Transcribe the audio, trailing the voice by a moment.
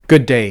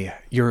Good day.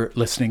 You're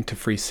listening to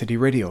Free City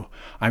Radio.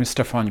 I'm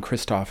Stefan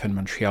Christoph in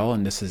Montreal,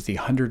 and this is the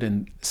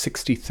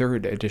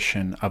 163rd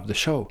edition of the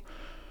show.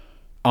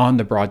 On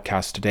the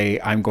broadcast today,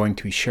 I'm going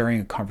to be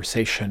sharing a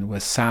conversation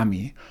with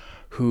Sami,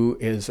 who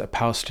is a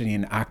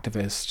Palestinian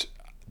activist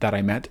that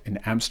I met in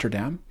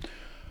Amsterdam.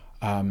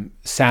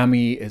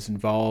 Sami is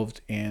involved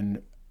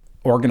in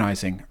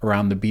organizing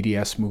around the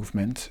BDS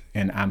movement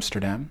in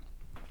Amsterdam.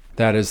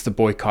 That is the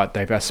boycott,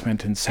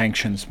 divestment, and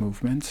sanctions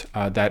movement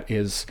that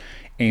is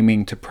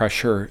aiming to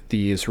pressure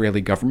the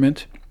Israeli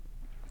government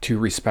to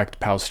respect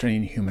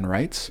Palestinian human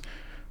rights.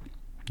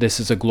 This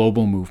is a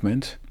global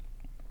movement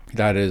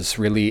that is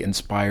really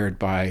inspired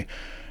by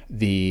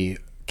the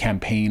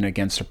campaign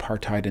against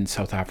apartheid in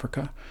South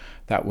Africa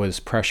that was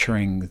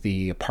pressuring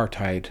the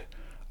apartheid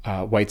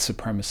white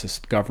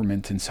supremacist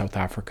government in South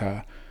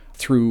Africa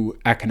through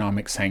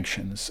economic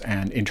sanctions,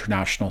 and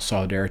international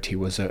solidarity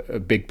was a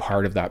big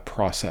part of that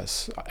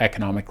process,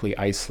 economically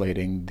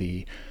isolating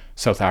the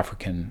South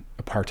African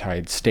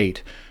apartheid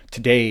state.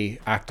 Today,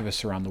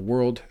 activists around the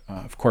world,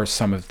 of course,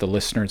 some of the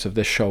listeners of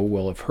this show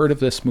will have heard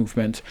of this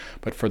movement,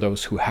 but for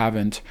those who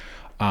haven't,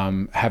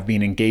 have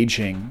been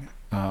engaging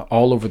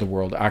all over the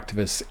world,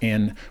 activists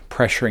in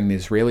pressuring the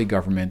Israeli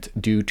government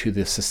due to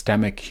the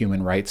systemic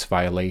human rights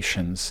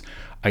violations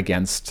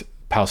against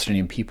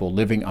Palestinian people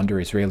living under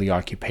Israeli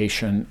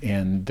occupation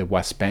in the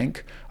West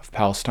Bank of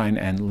Palestine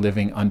and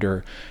living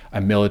under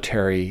a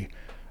military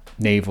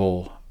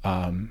naval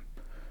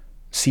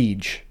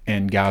siege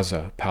in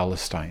Gaza,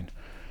 Palestine.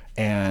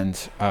 And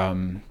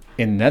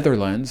in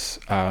Netherlands,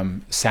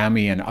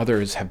 Sami and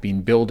others have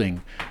been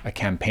building a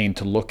campaign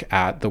to look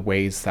at the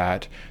ways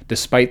that,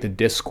 despite the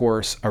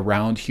discourse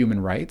around human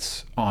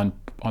rights on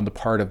the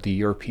part of the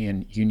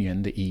European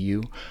Union, the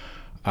EU,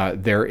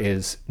 there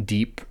is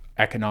deep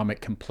economic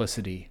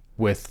complicity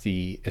with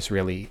the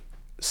Israeli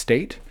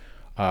state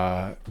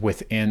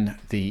within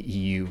the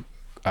EU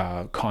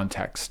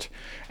context.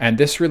 And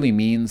this really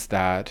means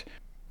that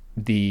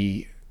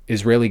the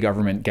Israeli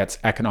government gets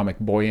economic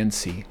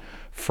buoyancy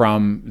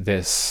from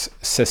this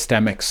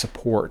systemic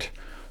support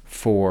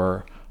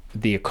for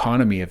the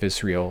economy of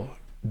Israel,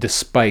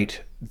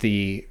 despite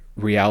the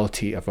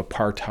reality of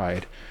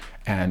apartheid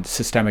and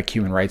systemic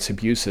human rights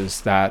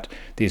abuses that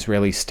the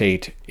Israeli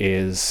state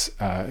is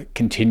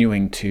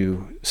continuing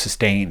to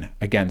sustain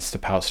against the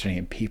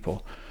Palestinian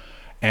people.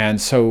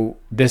 And so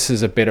this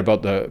is a bit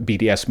about the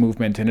BDS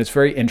movement, and it's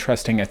very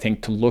interesting, I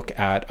think, to look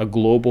at a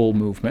global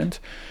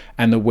movement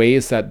and the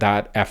ways that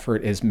that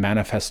effort is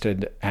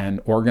manifested and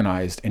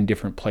organized in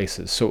different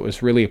places. So it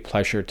was really a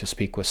pleasure to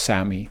speak with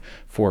Sami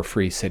for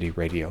Free City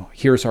Radio.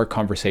 Here's our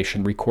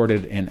conversation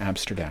recorded in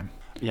Amsterdam.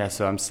 Yeah,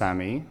 so I'm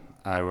Sami.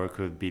 I work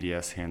with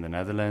BDS here in the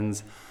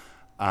Netherlands.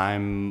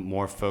 I'm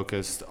more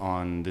focused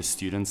on the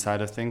student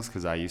side of things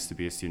because I used to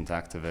be a student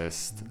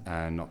activist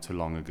not too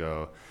long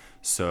ago.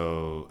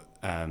 So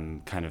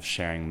kind of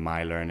sharing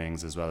my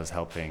learnings as well as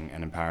helping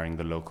and empowering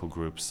the local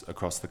groups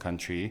across the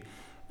country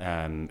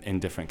in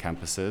different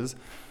campuses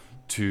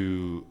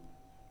to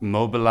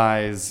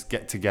mobilize,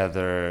 get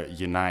together,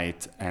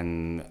 unite,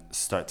 and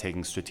start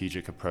taking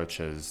strategic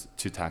approaches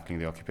to tackling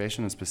the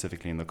occupation, and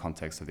specifically in the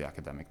context of the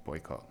academic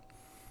boycott.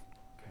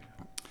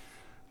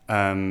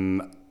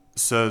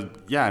 So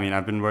yeah, I mean,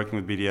 I've been working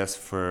with BDS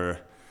for,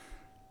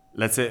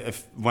 let's say,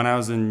 when I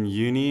was in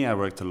uni, I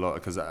worked a lot,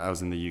 because I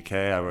was in the UK,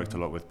 I worked a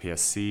lot with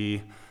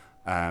PSC,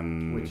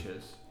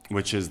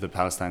 which is the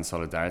Palestine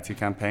Solidarity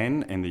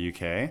Campaign in the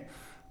UK.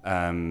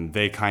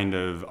 They kind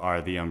of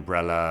are the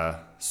umbrella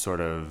sort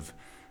of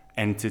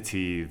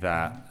entity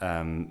that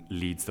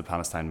leads the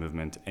Palestine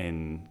movement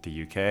in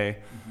the UK.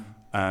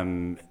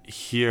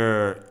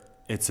 Here,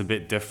 it's a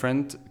bit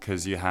different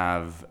because you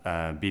have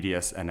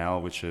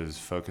BDS-NL, which is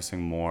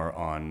focusing more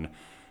on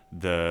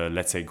the,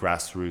 let's say,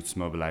 grassroots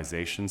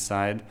mobilization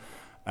side.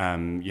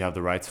 You have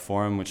the Rights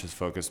Forum, which is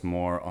focused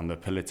more on the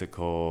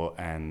political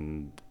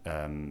and,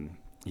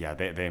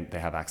 they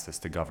have access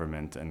to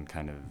government and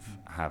kind of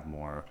have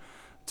more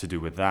to do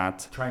with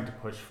that. Trying to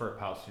push for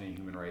Palestinian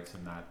human rights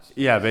in that space.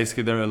 Yeah,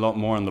 basically they're a lot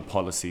more on the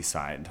policy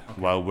side,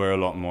 while we're a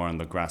lot more on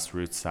the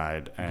grassroots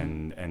side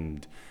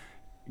and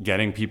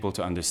getting people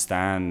to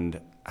understand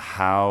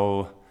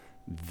how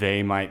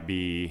they might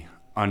be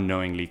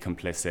unknowingly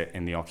complicit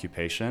in the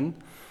occupation,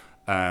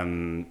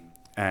 and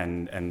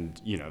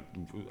you know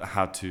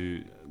how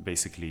to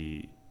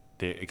basically,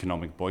 the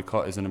economic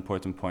boycott is an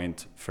important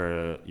point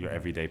for your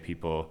everyday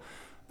people.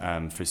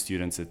 For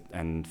students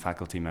and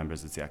faculty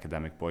members, it's the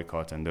academic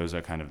boycott, and those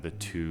are kind of the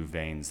two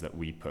veins that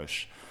we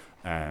push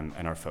and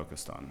are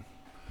focused on.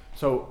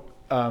 So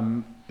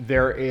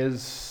there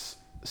is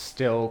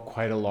still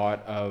quite a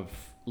lot of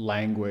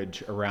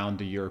language around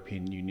the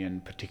European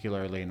Union,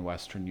 particularly in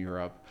Western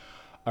Europe,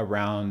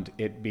 around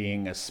it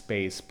being a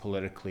space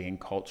politically and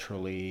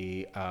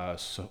culturally,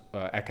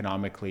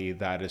 economically,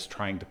 that is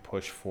trying to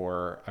push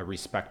for a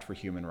respect for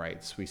human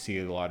rights. We see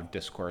a lot of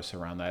discourse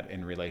around that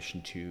in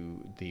relation to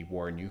the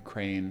war in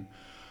Ukraine,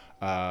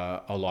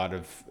 a lot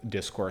of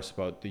discourse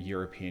about the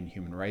European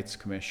Human Rights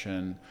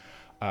Commission,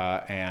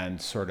 and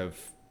sort of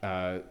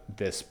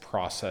this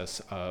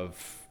process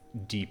of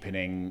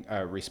deepening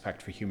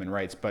respect for human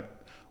rights. But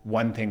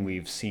one thing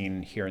we've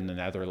seen here in the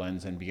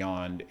Netherlands and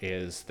beyond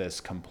is this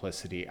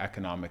complicity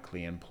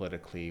economically and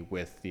politically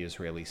with the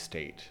Israeli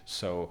state.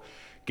 So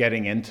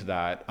getting into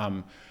that,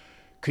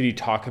 could you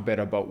talk a bit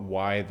about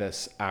why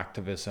this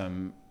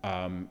activism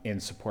in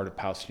support of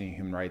Palestinian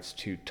human rights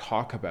to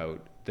talk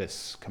about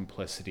this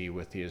complicity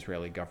with the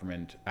Israeli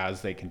government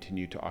as they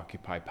continue to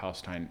occupy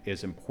Palestine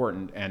is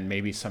important, and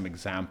maybe some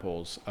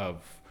examples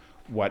of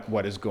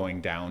what is going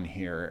down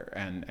here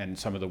and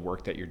some of the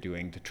work that you're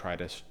doing to try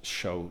to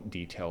show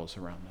details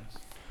around this?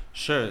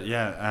 Sure.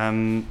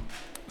 Yeah.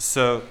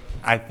 So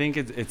I think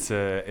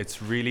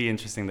it's really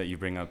interesting that you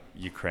bring up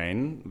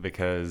Ukraine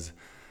because,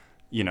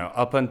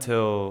 up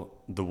until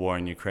the war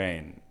in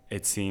Ukraine,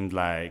 it seemed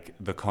like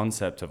the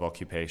concept of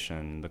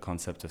occupation, the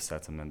concept of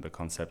settlement, the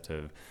concept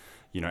of,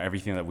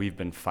 everything that we've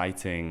been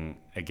fighting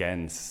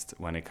against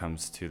when it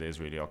comes to the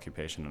Israeli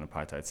occupation and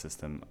apartheid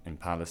system in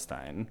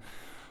Palestine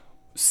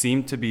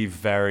seemed to be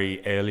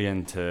very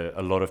alien to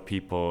a lot of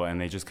people, and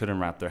they just couldn't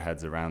wrap their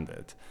heads around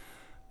it.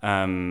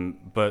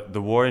 But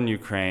the war in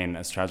Ukraine,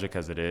 as tragic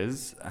as it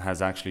is,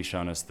 has actually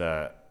shown us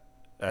that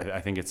I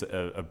think it's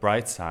a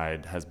bright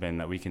side has been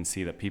that we can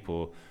see that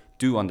people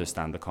do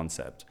understand the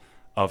concept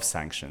of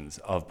sanctions,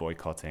 of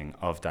boycotting,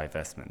 of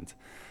divestment.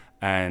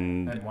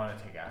 And want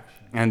to take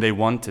action. And they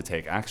want to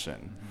take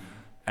action.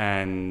 Mm-hmm.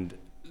 And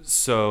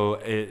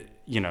so,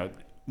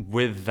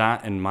 with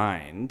that in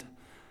mind,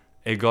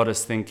 it got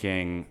us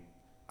thinking,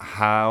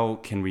 how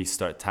can we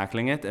start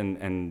tackling it?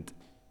 And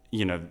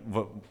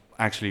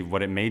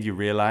what it made you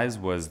realize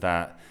was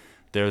that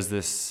there's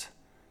this,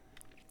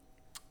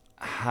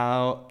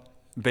 how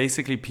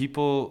basically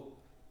people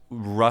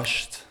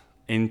rushed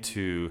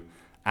into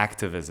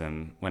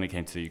activism when it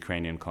came to the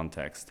Ukrainian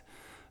context.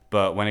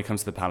 But when it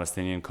comes to the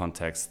Palestinian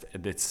context,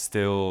 it's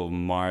still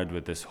marred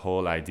with this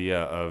whole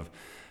idea of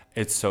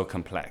it's so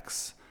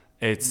complex,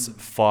 it's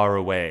far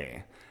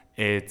away.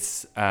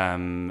 It's,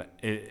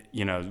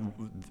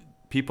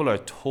 people are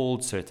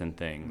told certain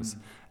things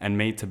and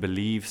made to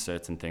believe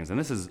certain things. And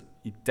this is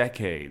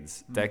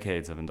decades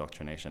of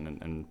indoctrination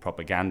and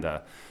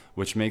propaganda,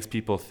 which makes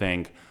people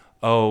think,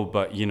 oh,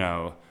 but,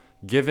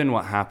 given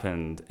what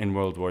happened in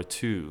World War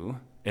II,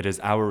 it is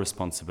our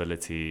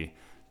responsibility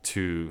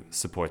to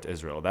support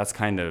Israel. That's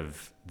kind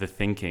of the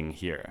thinking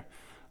here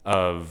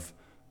of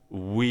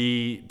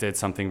we did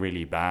something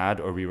really bad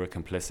or we were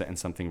complicit in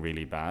something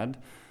really bad.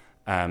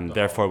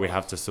 Therefore, we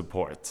have to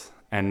support.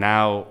 And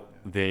now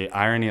the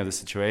irony of the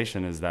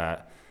situation is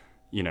that,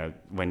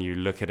 when you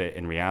look at it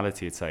in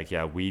reality, it's like,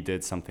 yeah, we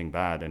did something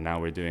bad and now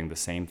we're doing the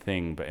same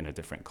thing, but in a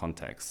different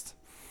context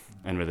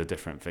and with a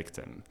different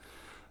victim.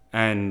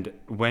 And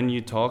when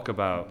you talk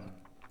about,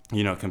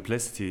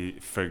 complicity,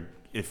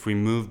 if we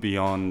move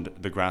beyond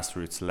the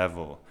grassroots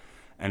level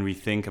and we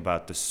think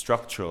about the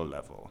structural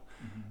level,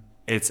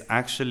 it's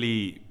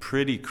actually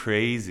pretty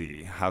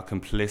crazy how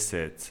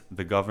complicit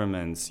the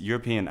governments,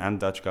 European and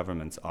Dutch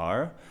governments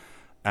are,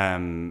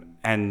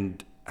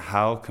 and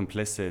how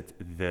complicit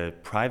the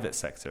private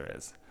sector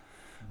is.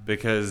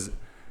 Because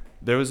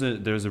there was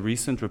a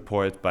recent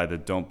report by the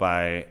Don't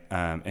Buy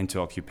Into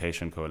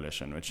Occupation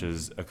Coalition, which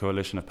is a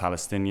coalition of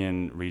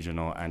Palestinian,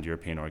 regional, and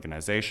European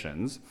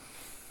organizations,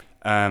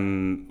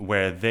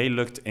 where they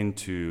looked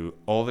into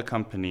all the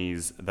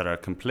companies that are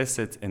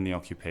complicit in the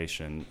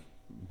occupation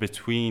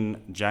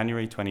between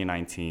January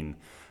 2019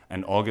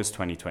 and August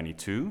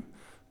 2022,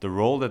 the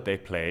role that they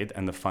played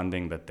and the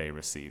funding that they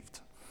received.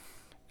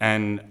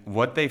 And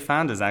what they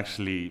found is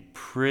actually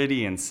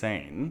pretty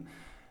insane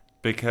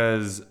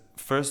because,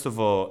 first of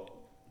all,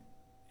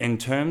 in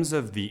terms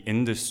of the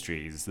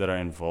industries that are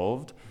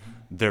involved,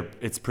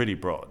 it's pretty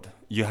broad.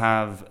 You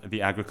have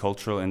the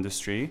agricultural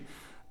industry,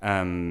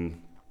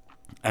 and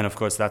of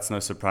course that's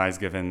no surprise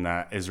given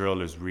that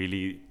Israel is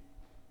really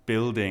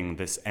building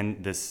this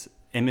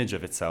image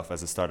of itself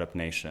as a startup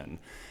nation,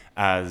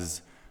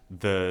 as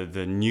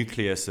the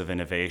nucleus of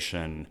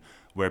innovation,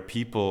 where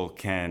people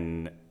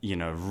can,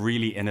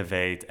 really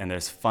innovate, and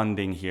there's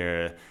funding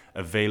here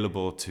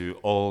available to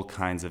all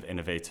kinds of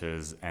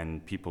innovators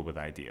and people with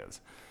ideas.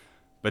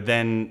 But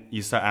then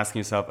you start asking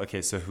yourself,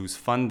 okay, so who's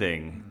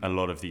funding a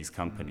lot of these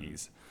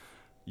companies?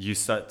 You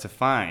start to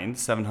find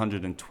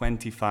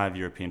 725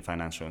 European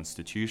financial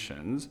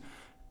institutions.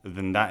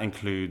 Then that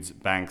includes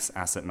banks,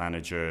 asset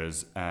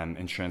managers,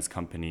 insurance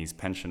companies,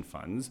 pension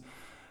funds,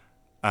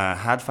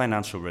 had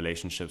financial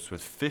relationships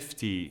with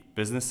 50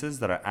 businesses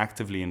that are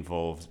actively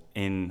involved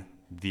in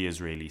the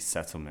Israeli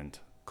settlement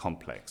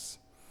complex.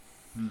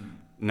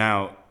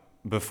 Now,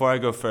 before I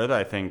go further,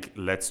 I think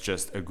let's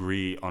just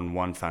agree on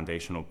one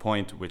foundational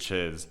point, which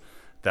is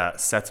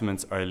that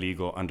settlements are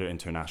illegal under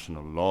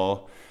international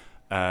law.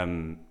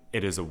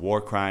 It is a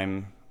war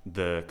crime.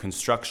 The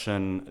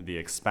construction, the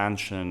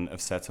expansion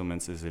of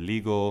settlements is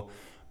illegal.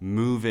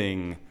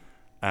 Moving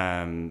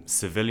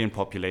civilian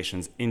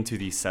populations into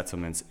these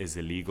settlements is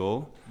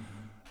illegal.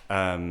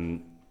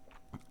 And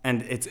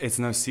it's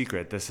no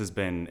secret, this has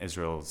been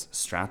Israel's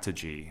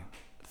strategy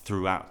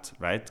throughout,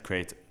 right?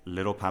 Create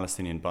little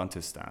Palestinian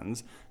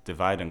Bantustans,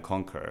 divide and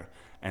conquer,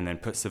 and then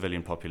put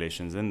civilian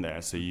populations in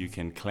there so you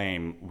can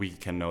claim we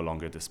can no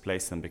longer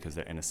displace them because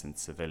they're innocent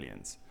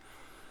civilians.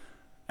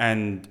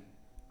 And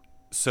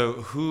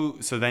so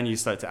then you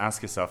start to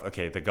ask yourself,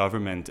 okay, the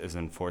government is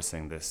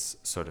enforcing this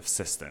sort of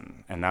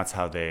system, and that's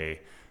how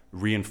they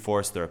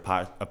reinforce their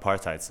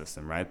apartheid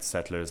system, right?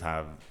 Settlers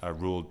are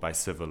ruled by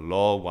civil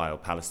law, while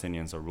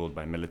Palestinians are ruled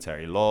by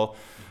military law,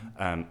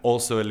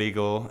 also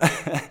illegal.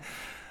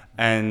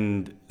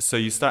 And so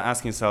you start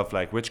asking yourself,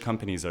 like, which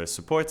companies are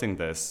supporting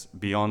this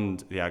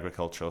beyond the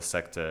agricultural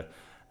sector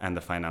and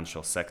the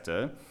financial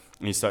sector?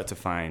 And you start to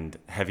find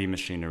heavy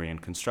machinery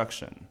and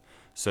construction.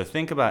 So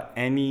think about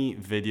any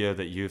video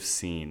that you've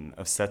seen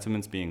of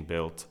settlements being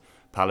built,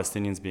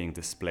 Palestinians being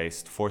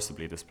displaced,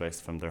 forcibly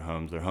displaced from their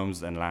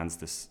homes and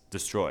lands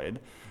destroyed.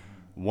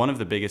 One of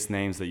the biggest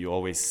names that you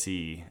always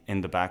see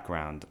in the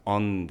background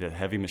on the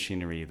heavy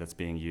machinery that's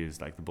being used,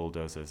 like the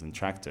bulldozers and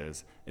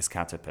tractors, is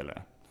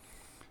Caterpillar.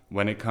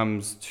 When it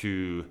comes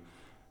to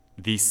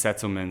these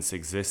settlements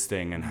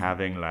existing and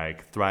having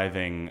like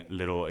thriving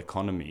little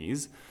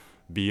economies,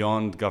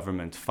 beyond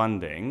government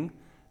funding,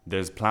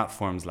 there's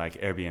platforms like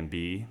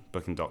Airbnb,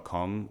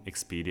 Booking.com,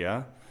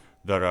 Expedia,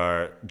 that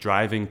are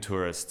driving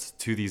tourists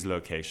to these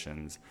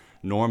locations,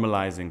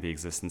 normalizing the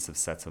existence of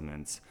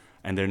settlements,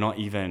 and they're not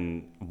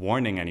even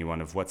warning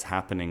anyone of what's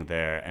happening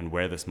there and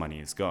where this money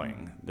is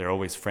going. They're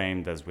always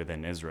framed as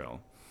within Israel.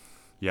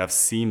 You have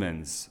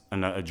Siemens,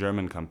 a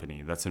German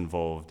company that's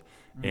involved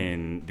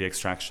in the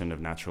extraction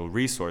of natural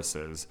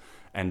resources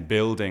and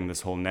building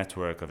this whole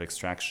network of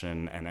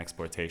extraction and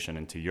exportation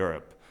into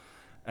Europe.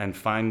 And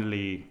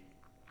finally,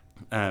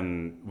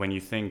 when you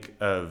think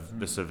of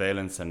the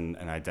surveillance and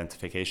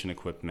identification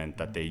equipment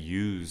that they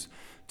use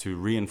to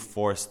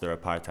reinforce their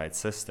apartheid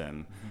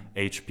system,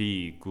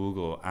 HP,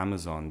 Google,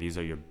 Amazon, these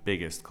are your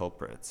biggest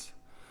culprits.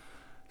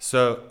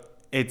 So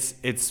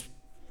it's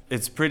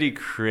pretty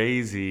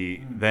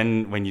crazy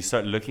then when you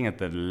start looking at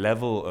the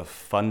level of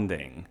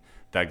funding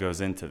that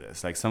goes into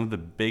this. Like some of the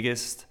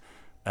biggest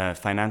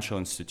financial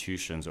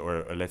institutions,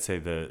 or let's say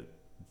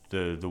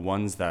the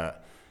ones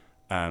that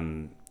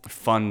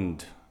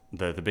fund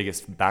the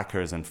biggest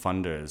backers and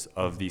funders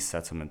of these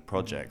settlement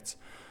projects,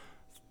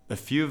 a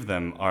few of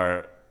them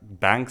are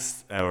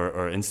banks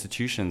or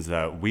institutions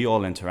that we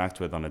all interact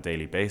with on a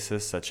daily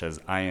basis, such as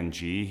ING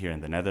here in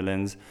the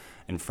Netherlands.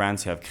 In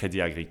France, you have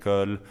Crédit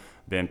Agricole,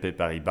 BNP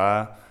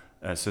Paribas,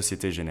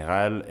 Société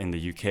Générale. In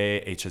the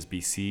UK,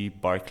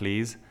 HSBC,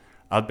 Barclays.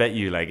 I'll bet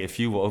you, like, if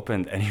you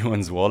opened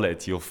anyone's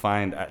wallet, you'll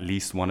find at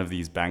least one of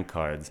these bank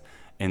cards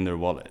in their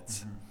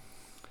wallets.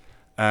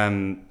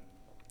 And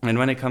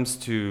when it comes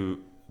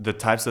to the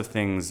types of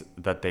things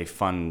that they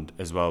fund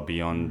as well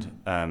beyond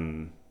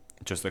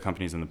just the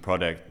companies and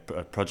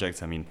the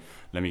projects, I mean,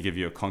 let me give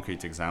you a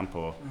concrete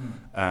example.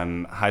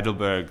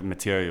 Heidelberg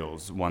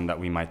Materials, one that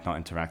we might not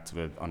interact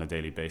with on a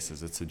daily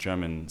basis. It's a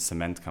German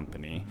cement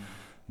company.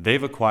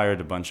 They've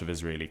acquired a bunch of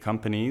Israeli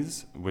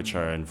companies which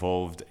are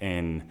involved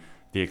in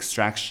the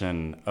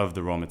extraction of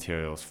the raw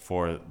materials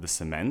for the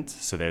cement.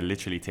 So they're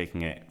literally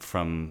taking it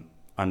from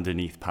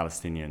underneath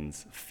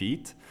Palestinians'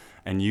 feet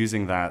and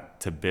using that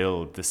to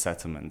build the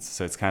settlements.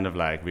 So it's kind of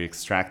like we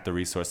extract the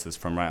resources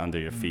from right under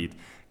your feet,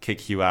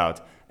 kick you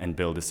out, and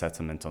build a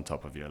settlement on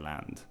top of your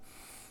land.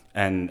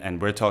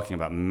 And we're talking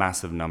about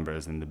massive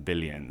numbers in the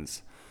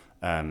billions.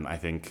 I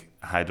think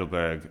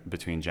Heidelberg,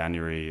 between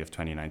January of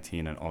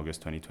 2019 and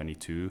August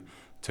 2022,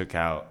 took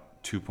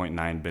out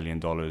 $2.9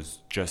 billion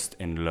just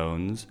in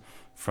loans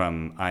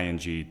from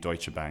ING,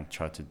 Deutsche Bank,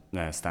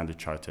 Standard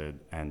Chartered,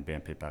 and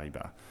BNP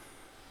Paribas.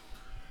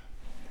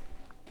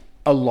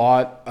 A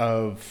lot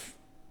of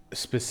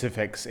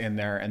specifics in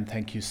there, and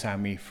thank you,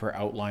 Sami, for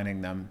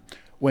outlining them.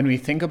 When we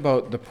think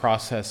about the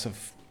process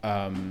of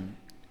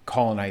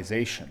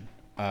colonization,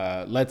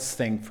 let's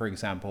think, for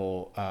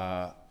example,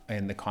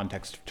 in the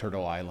context of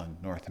Turtle Island,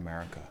 North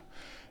America,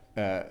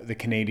 the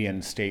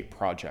Canadian State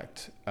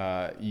Project.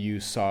 You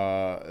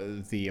saw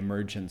the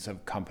emergence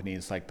of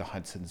companies like the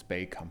Hudson's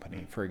Bay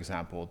Company, for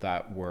example,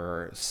 that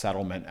were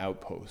settlement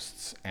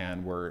outposts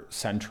and were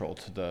central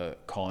to the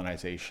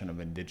colonization of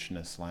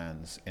indigenous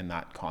lands in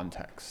that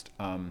context.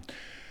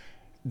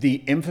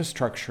 The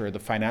infrastructure, the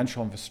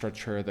financial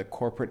infrastructure, the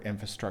corporate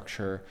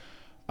infrastructure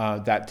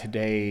that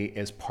today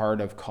is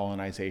part of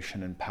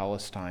colonization in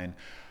Palestine,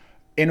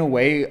 in a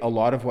way, a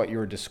lot of what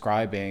you're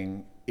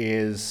describing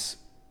is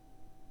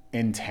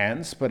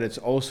intense, but it's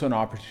also an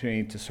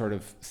opportunity to sort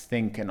of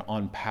think and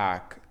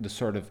unpack the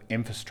sort of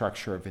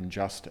infrastructure of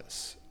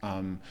injustice.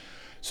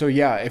 So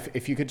yeah,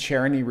 if you could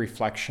share any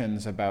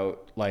reflections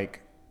about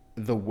like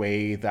the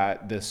way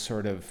that this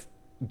sort of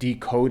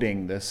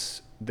decoding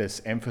this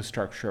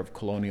infrastructure of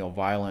colonial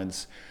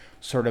violence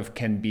sort of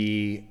can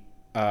be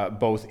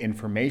both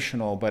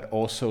informational, but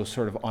also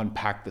sort of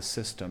unpack the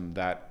system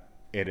that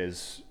it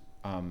is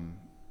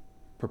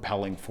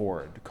propelling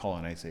forward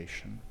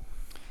colonization.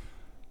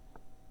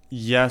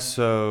 Yeah,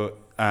 so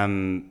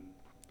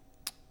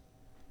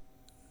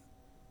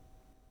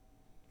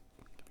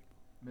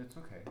it's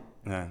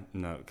okay.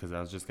 No, because I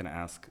was just going to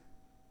ask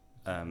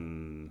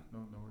No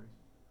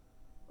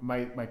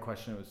worries. My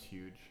question was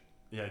huge.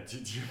 Yeah,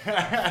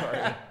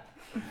 Sorry.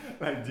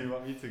 Like, do you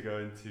want me to go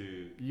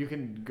into You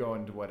can go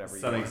into whatever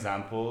some you want.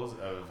 examples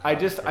of I how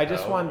just it's I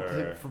just propelled, want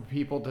or- for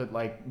people to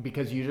like,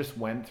 because you just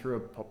went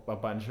through a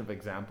bunch of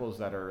examples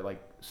that are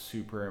like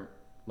super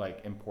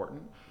like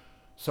important.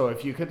 So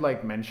if you could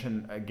like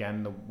mention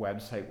again the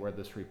website where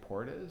this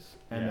report is,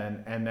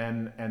 and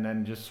Yeah.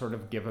 then just sort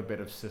of give a bit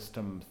of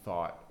system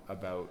thought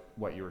about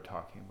what you were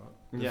talking about.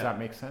 Does Yeah. that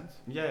make sense?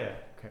 Yeah.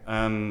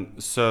 Okay.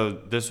 So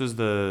this was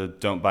the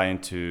Don't Buy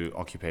Into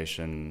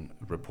Occupation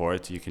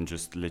report. You can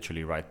just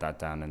literally write that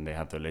down, and they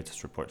have the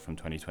latest report from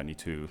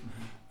 2022,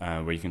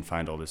 where you can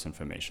find all this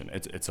information.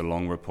 It's a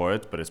long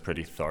report, but it's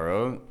pretty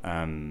thorough.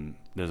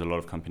 There's a lot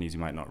of companies you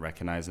might not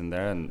recognize in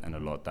there, and a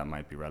lot that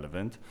might be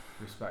relevant.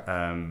 Respect.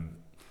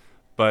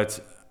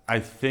 But I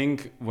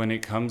think when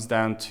it comes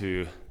down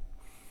to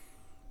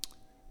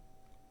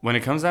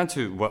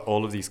what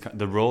all of these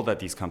the role that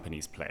these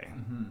companies play,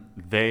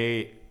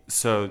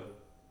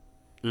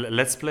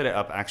 let's split it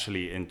up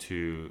actually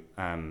into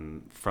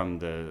from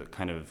the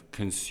kind of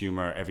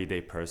consumer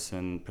everyday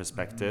person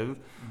perspective,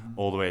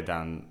 all the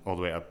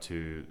way up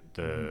to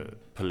the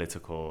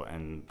political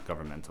and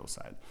governmental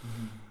side.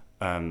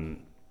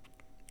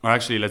 Or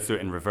actually, let's do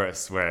it in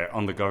reverse, where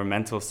on the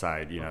governmental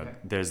side,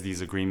 there's these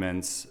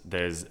agreements,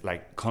 there's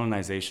like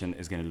colonization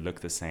is going to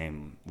look the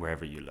same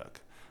wherever you look,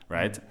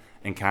 right?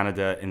 In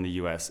Canada, in the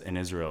US, in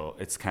Israel,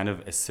 it's kind of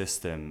a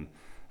system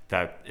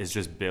that is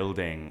just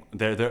building.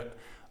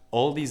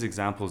 All these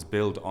examples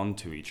build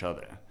onto each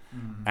other.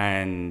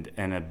 And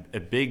a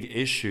big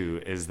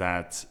issue is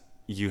that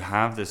you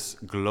have this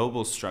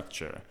global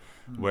structure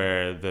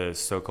where the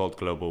so-called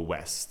global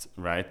West,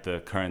 right, the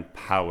current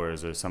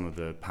powers or some of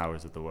the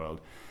powers of the world,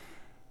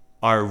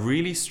 are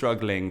really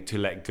struggling to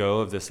let go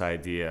of this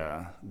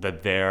idea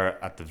that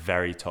they're at the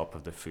very top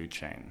of the food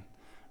chain,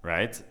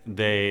 right?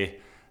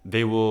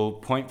 They will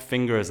point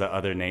fingers at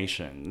other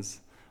nations,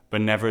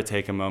 but never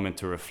take a moment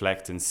to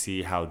reflect and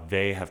see how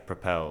they have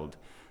propelled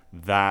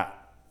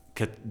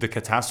the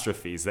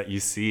catastrophes that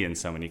you see in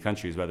so many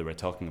countries, whether we're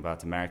talking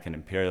about American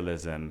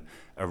imperialism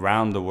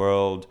around the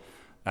world.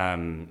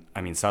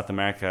 South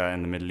America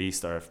and the Middle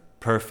East are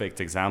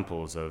perfect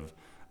examples of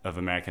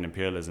American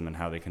imperialism and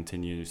how they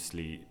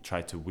continuously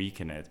try to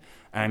weaken it.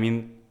 And I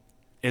mean,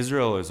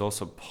 Israel is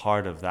also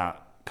part of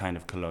that kind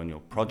of colonial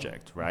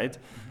project, right?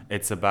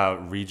 It's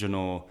about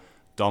regional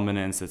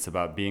dominance. It's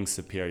about being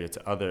superior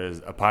to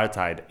others.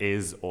 Apartheid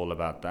is all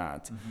about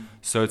that.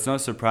 So it's no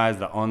surprise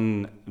that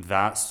on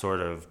that sort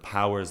of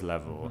powers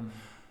level,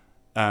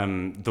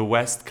 the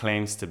West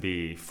claims to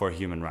be for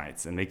human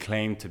rights, and they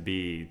claim to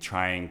be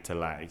trying to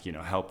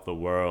help the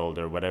world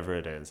or whatever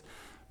it is,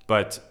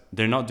 but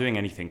they're not doing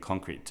anything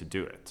concrete to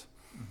do it.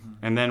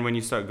 And then when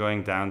you start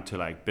going down to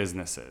like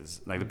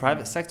businesses, like the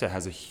private sector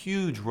has a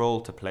huge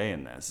role to play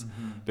in this,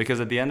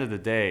 because at the end of the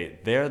day,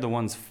 they're the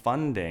ones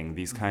funding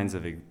these kinds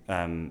of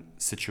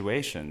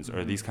situations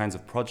or these kinds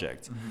of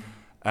projects.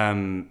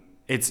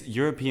 It's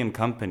European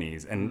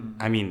companies, and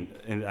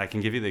I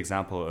can give you the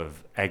example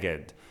of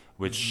Egged,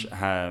 which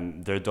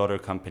their daughter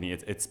company.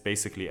 It's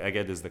basically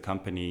Egged is the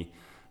company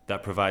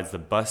that provides the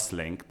bus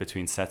link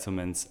between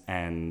settlements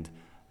and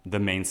the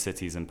main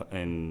cities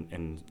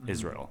in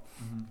Israel.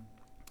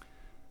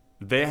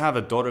 They have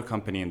a daughter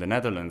company in the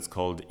Netherlands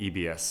called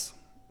EBS,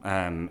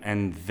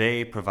 and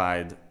they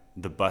provide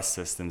the bus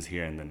systems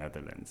here in the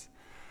Netherlands.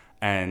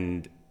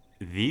 And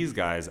these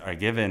guys are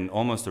given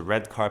almost a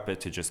red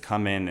carpet to just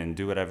come in and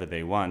do whatever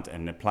they want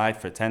and apply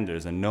for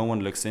tenders, and no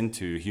one looks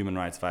into human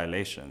rights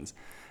violations.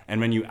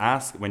 And when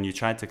you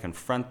try to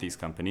confront these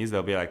companies,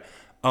 they'll be like,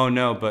 oh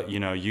no, but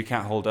you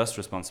can't hold us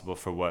responsible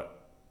for what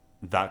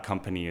that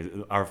company,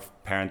 our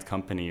parent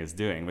company, is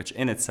doing, which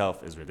in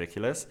itself is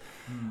ridiculous,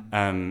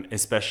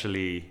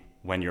 especially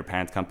when your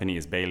parent company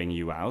is bailing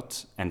you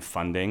out and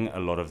funding a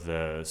lot of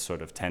the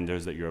sort of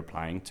tenders that you're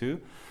applying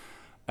to.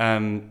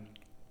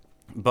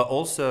 But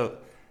also,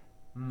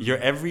 your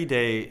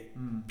everyday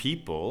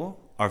people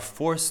are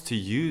forced to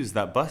use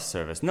that bus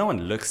service. No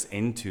one looks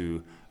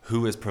into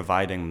who is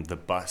providing the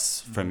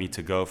bus for me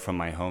to go from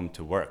my home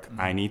to work.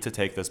 I need to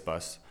take this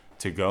bus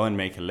to go and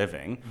make a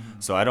living,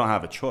 so I don't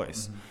have a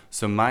choice.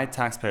 So my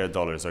taxpayer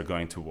dollars are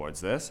going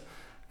towards this,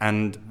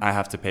 and I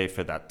have to pay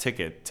for that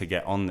ticket to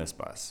get on this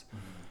bus.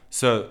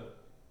 So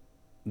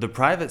the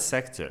private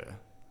sector,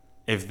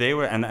 if they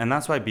were, and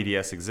that's why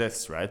BDS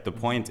exists, right? The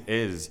point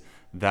is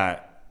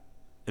that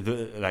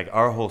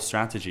our whole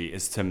strategy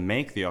is to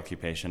make the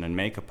occupation and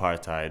make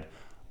apartheid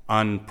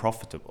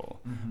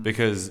unprofitable,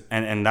 because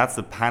and that's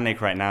the panic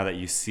right now that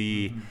you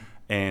see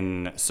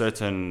in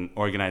certain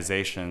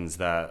organizations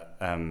that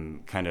are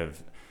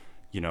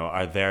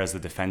there as the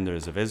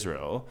defenders of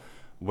Israel,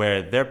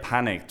 where they're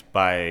panicked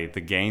by the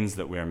gains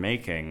that we're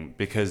making,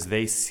 because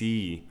they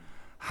see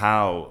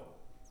how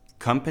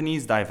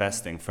companies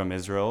divesting from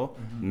Israel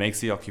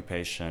makes the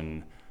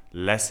occupation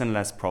less and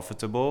less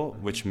profitable,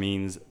 which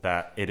means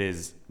that it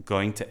is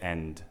going to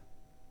end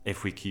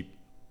if we keep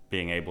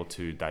being able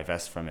to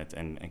divest from it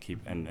and keep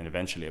and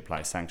eventually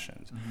apply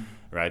sanctions,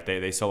 right?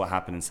 They saw what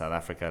happened in South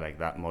Africa. Like,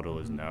 that model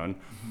is known.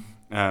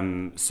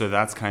 So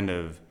that's kind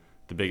of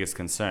the biggest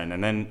concern.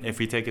 And then if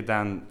we take it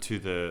down to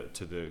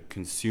the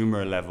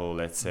consumer level,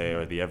 let's say,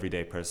 or the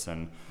everyday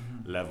person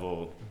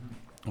level,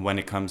 when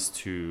it comes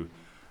to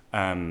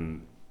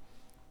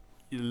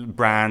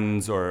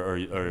brands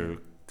or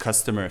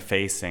customer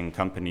facing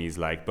companies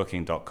like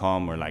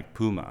Booking.com or like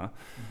Puma,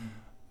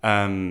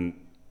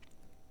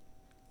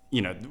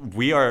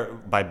 we are,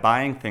 by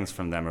buying things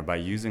from them or by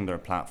using their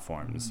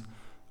platforms,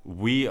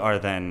 we are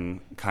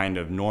then kind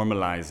of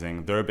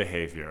normalizing their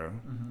behavior,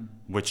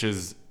 which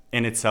is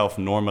in itself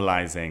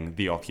normalizing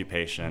the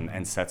occupation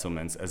and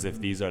settlements as if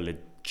these are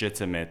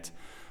legitimate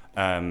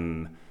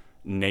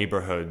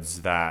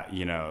neighborhoods that,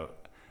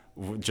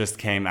 just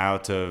came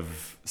out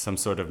of some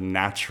sort of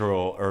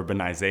natural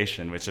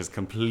urbanization, which is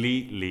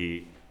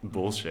completely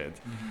bullshit.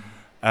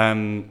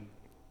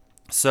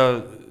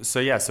 So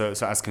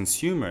as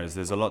consumers,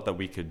 there's a lot that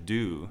we could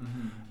do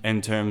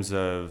in terms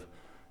of,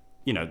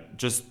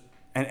 just,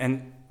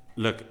 and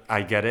look,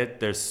 I get it.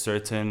 There's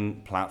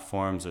certain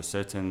platforms or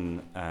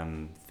certain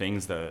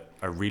things that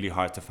are really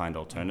hard to find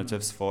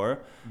alternatives for,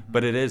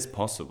 but it is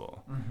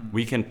possible.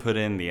 We can put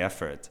in the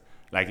effort.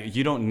 Like,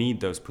 you don't need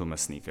those Puma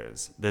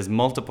sneakers. There's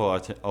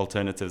multiple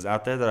alternatives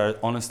out there that are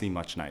honestly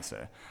much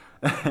nicer.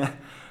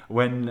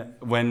 When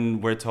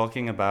we're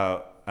talking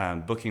about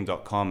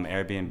Booking.com,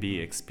 Airbnb,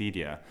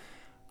 Expedia,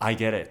 I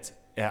get it.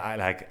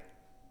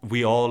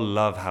 We all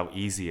love how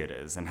easy it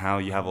is and how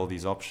you have all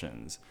these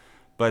options.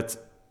 But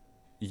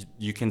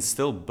you can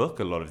still book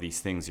a lot of these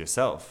things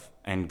yourself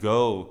and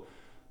go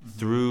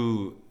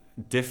through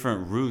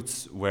different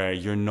routes where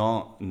you're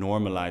not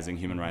normalizing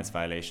human rights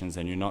violations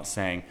and you're not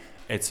saying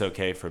it's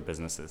okay for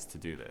businesses to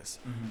do this.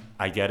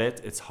 I get it.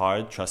 It's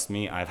hard. Trust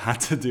me. I've had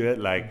to do it.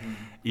 Like,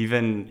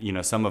 even,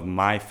 some of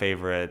my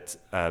favorite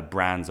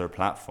brands or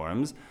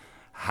platforms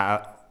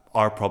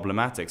are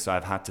problematic. So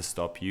I've had to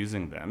stop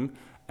using them.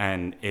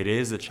 And it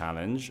is a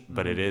challenge,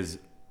 but it is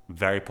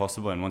very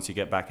possible. And once you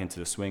get back into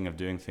the swing of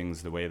doing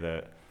things the way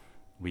that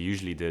we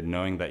usually did,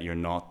 knowing that you're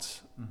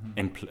not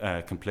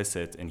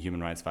complicit in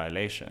human rights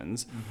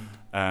violations,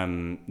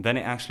 then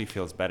it actually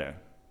feels better.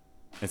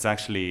 It's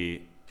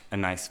actually a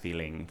nice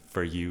feeling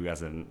for you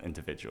as an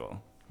individual.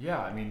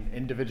 Yeah, I mean,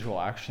 individual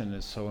action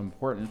is so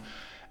important.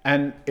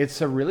 And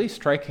it's a really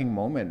striking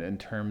moment in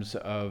terms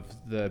of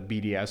the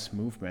BDS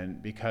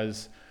movement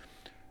because,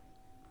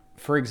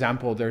 for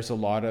example, there's a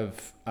lot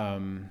of...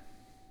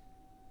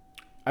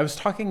 I was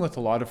talking with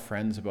a lot of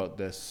friends about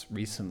this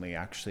recently,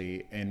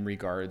 actually, in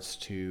regards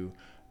to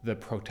the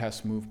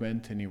protest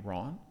movement in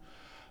Iran.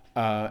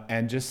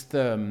 And just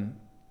the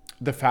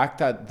fact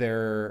that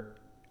there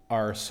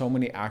are so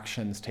many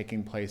actions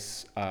taking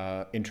place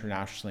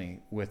internationally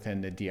within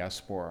the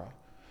diaspora,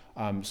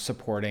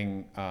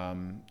 supporting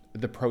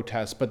the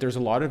protests. But there's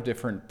a lot of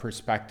different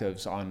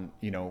perspectives on,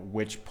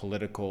 which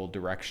political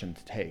direction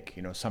to take.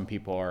 Some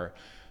people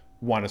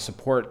want to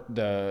support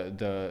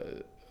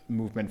the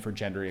movement for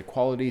gender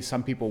equality.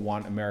 Some people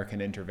want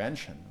American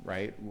intervention,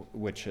 right?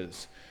 Which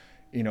is,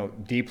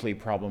 deeply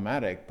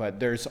problematic. But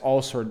there's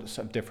all sorts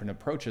of different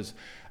approaches.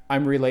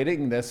 I'm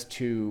relating this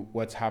to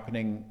what's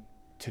happening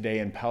today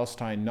in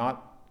Palestine,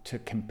 not to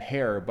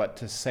compare, but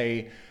to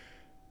say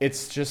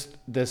it's just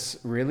this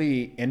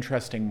really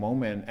interesting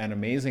moment, an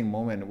amazing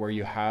moment where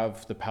you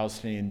have the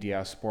Palestinian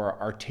diaspora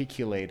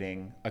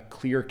articulating a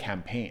clear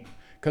campaign.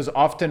 Because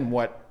often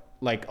what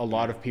a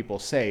lot of people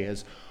say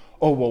is,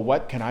 oh, well,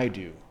 what can I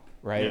do?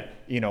 Right?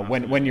 Yeah,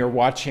 when you're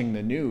watching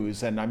the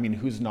news, and I mean,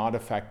 who's not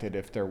affected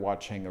if they're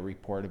watching a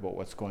report about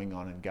what's going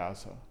on in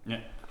Gaza?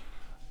 Yeah.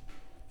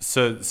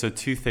 So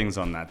two things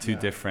on that, two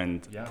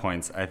different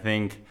points. I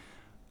think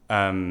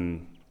a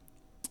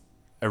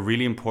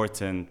really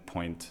important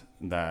point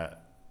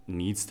that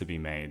needs to be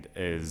made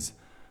is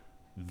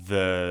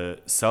the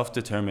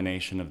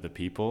self-determination of the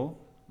people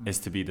is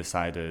to be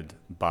decided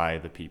by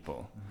the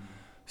people.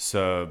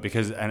 So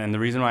because, and the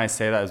reason why I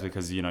say that is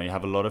because, you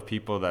have a lot of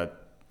people that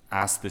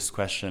ask this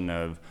question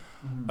of,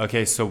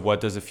 okay, so what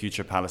does a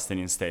future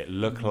Palestinian state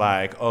look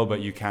like? Oh,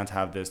 but you can't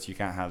have this, you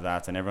can't have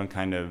that. And everyone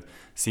kind of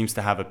seems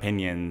to have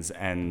opinions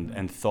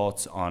and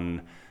thoughts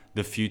on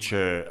the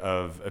future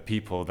of a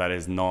people that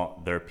is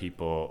not their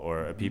people,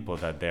 or a people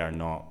that they are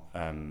not,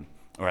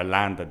 or a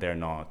land that they're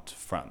not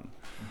from.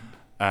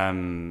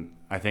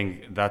 I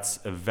think that's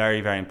a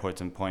very, very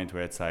important point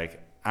where it's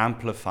like,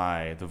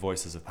 amplify the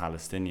voices of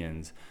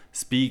Palestinians,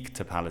 speak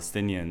to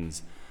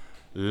Palestinians,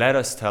 let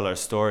us tell our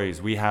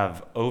stories. We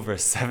have over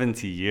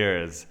 70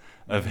 years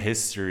of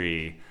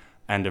history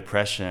and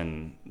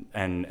oppression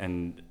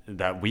and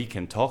that we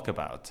can talk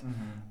about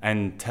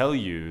and tell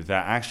you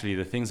that actually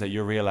the things that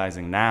you're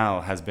realizing now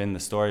has been the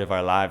story of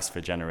our lives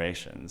for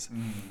generations.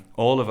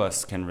 All of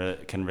us can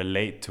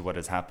relate to what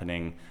is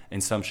happening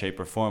in some shape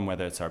or form,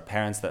 whether it's our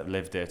parents that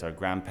lived it, our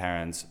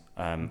grandparents,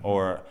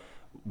 or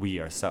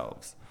we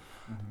ourselves.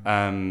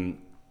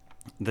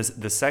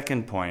 The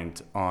second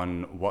point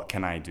on what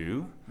can I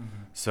do?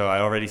 So I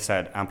already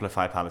said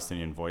amplify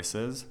Palestinian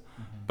voices.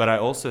 But I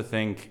also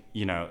think,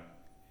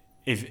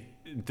 if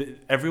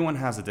everyone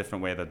has a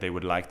different way that they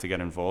would like to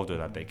get involved or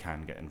that they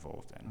can get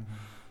involved in.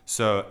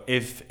 So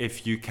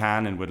if you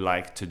can and would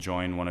like to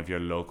join one of your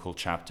local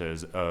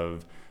chapters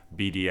of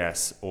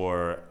BDS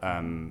or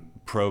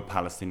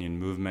pro-Palestinian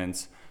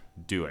movements,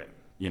 do it.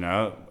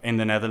 In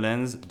the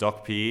Netherlands,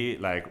 DocP,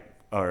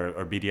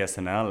 or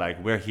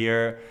BDSNL, we're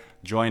here,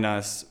 join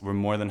us. We're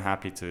more than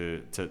happy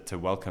to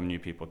welcome new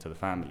people to the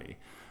family.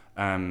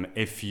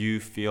 If you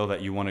feel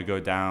that you want to go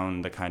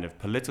down the kind of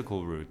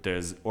political route,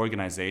 there's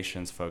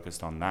organizations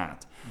focused on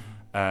that.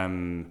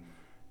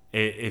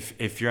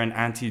 If you're an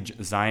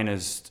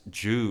anti-Zionist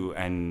Jew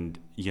and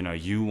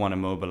you want to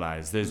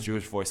mobilize, there's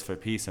Jewish Voice for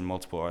Peace and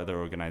multiple other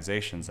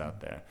organizations out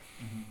there.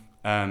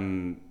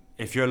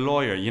 If you're a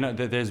lawyer,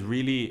 there's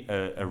really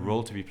a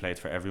role to be played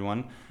for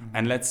everyone.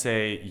 And let's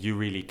say you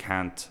really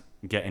can't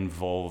get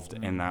involved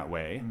in that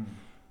way,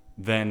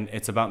 then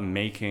it's about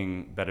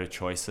making better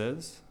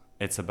choices.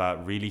 It's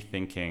about really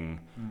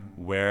thinking,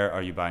 where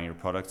are you buying your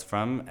products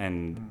from?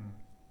 And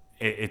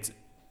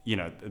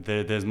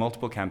there's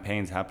multiple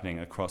campaigns happening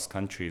across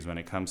countries when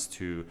it comes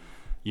to,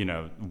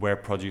 where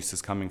produce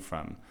is coming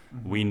from.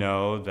 We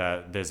know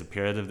that there's a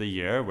period of the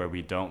year where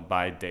we don't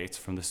buy dates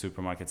from the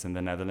supermarkets in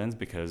the Netherlands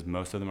because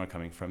most of them are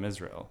coming from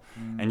Israel.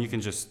 And you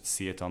can just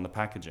see it on the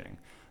packaging.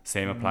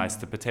 Same applies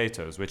to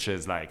potatoes, which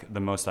is the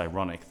most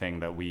ironic thing,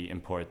 that we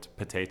import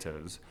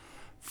potatoes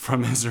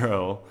from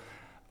Israel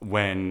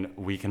when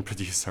we can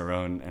produce our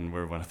own, and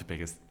we're one of the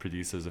biggest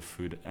producers of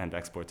food and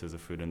exporters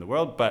of food in the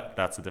world, but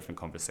that's a different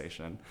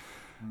conversation.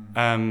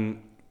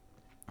 And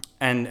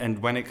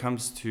when it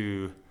comes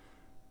to,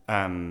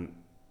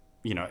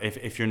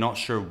 if you're not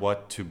sure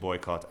what to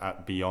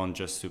boycott beyond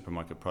just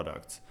supermarket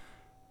products,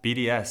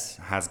 BDS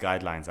has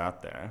guidelines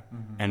out there,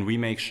 and we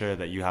make sure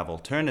that you have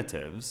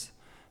alternatives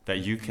that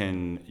you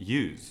can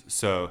use.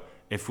 So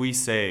if we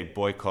say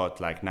boycott,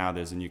 now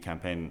there's a new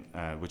campaign,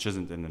 which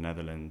isn't in the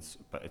Netherlands,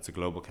 but it's a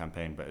global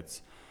campaign, but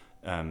it's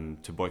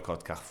to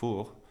boycott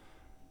Carrefour.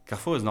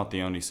 Carrefour is not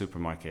the only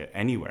supermarket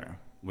anywhere.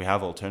 We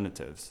have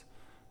alternatives,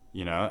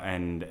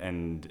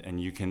 and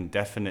you can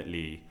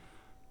definitely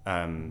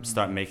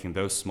start making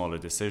those smaller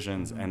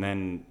decisions. And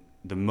then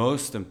the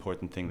most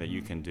important thing that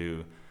you can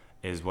do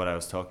is what I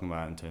was talking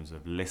about in terms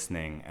of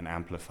listening and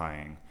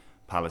amplifying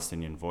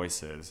Palestinian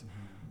voices.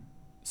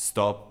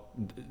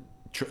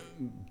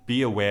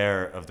 Be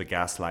aware of the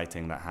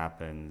gaslighting that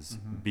happens.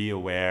 Be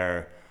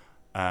aware,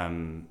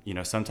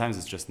 sometimes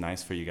it's just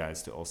nice for you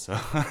guys to also,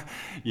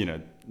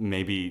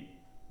 maybe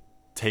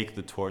take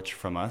the torch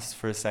from us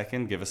for a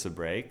second, give us a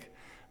break,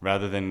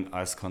 rather than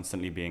us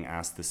constantly being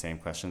asked the same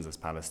questions as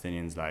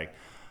Palestinians,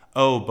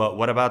 oh, but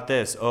what about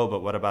this? Oh,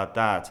 but what about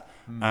that?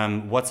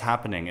 What's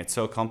happening? It's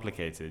so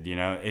complicated.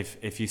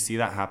 If you see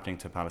that happening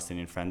to a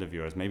Palestinian friend of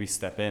yours, maybe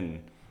step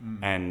in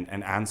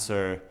and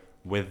answer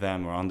with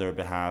them or on their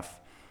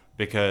behalf,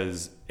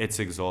 because it's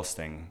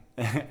exhausting.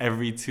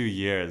 Every 2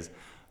 years,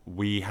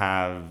 we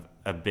have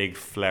a big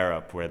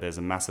flare-up where there's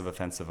a massive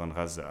offensive on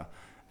Gaza,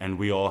 and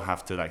we all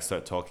have to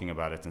start talking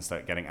about it and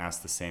start getting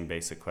asked the same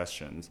basic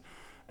questions.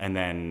 And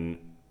then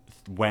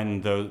when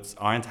those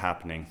aren't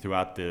happening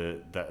throughout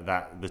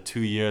the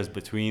 2 years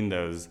between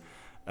those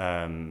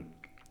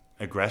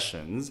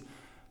aggressions,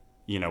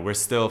 we're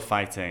still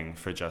fighting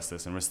for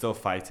justice and we're still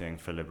fighting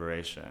for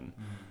liberation.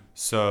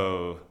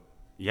 So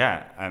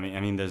yeah, I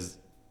mean, there's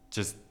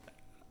just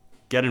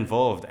get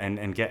involved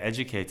and get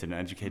educated and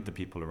educate the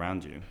people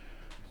around you.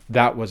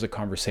 That was a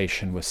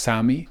conversation with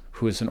Sami,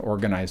 who is an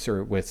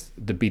organizer with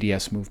the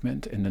BDS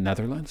movement in the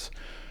Netherlands.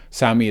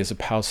 Sami is a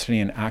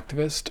Palestinian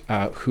activist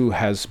who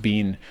has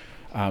been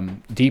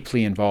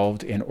deeply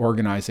involved in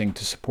organizing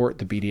to support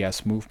the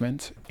BDS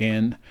movement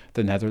in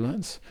the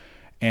Netherlands.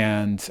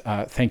 And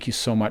thank you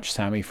so much,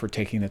 Sami, for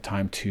taking the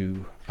time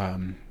to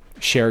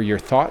share your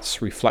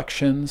thoughts,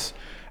 reflections,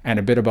 and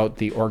a bit about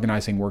the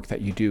organizing work that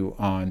you do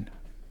on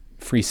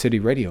Free City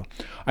Radio.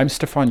 I'm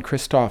Stefan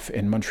Christophe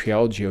in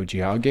Montreal,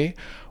 Georgiage.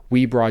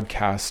 We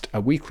broadcast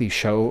a weekly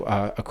show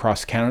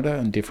across Canada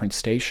on different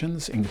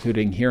stations,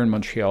 including here in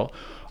Montreal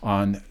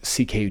on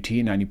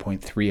CKUT 90.3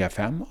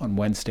 FM on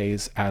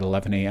Wednesdays at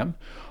 11 a.m.,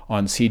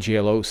 on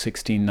CGLO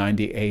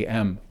 1690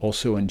 AM,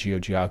 also in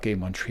Georgiage,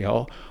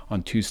 Montreal,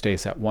 on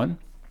Tuesdays at 1,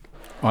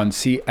 on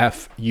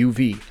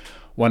CFUV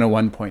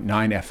 101.9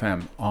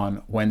 FM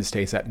on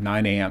Wednesdays at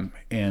 9 a.m.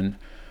 in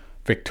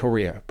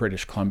Victoria,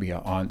 British Columbia,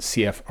 on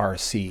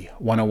CFRC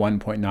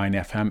 101.9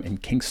 FM in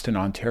Kingston,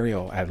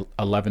 Ontario at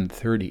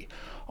 11:30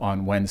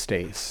 on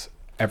Wednesdays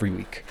every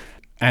week.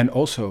 And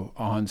also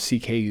on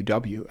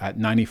CKUW at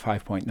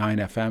 95.9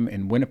 FM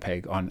in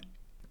Winnipeg on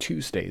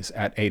Tuesdays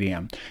at 8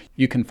 a.m.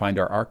 You can find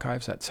our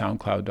archives at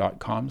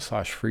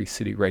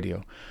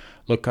soundcloud.com/freecityradio.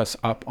 Look us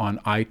up on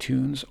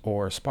iTunes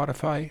or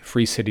Spotify,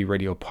 Free City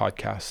Radio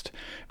Podcast.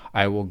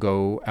 I will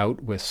go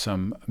out with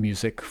some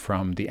music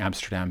from the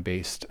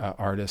Amsterdam-based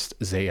artist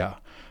Zaya.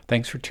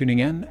 Thanks for tuning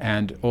in,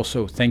 and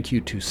also thank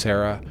you to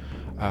Sarah,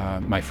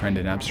 my friend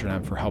in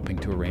Amsterdam, for helping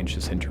to arrange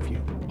this interview.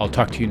 I'll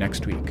talk to you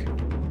next week.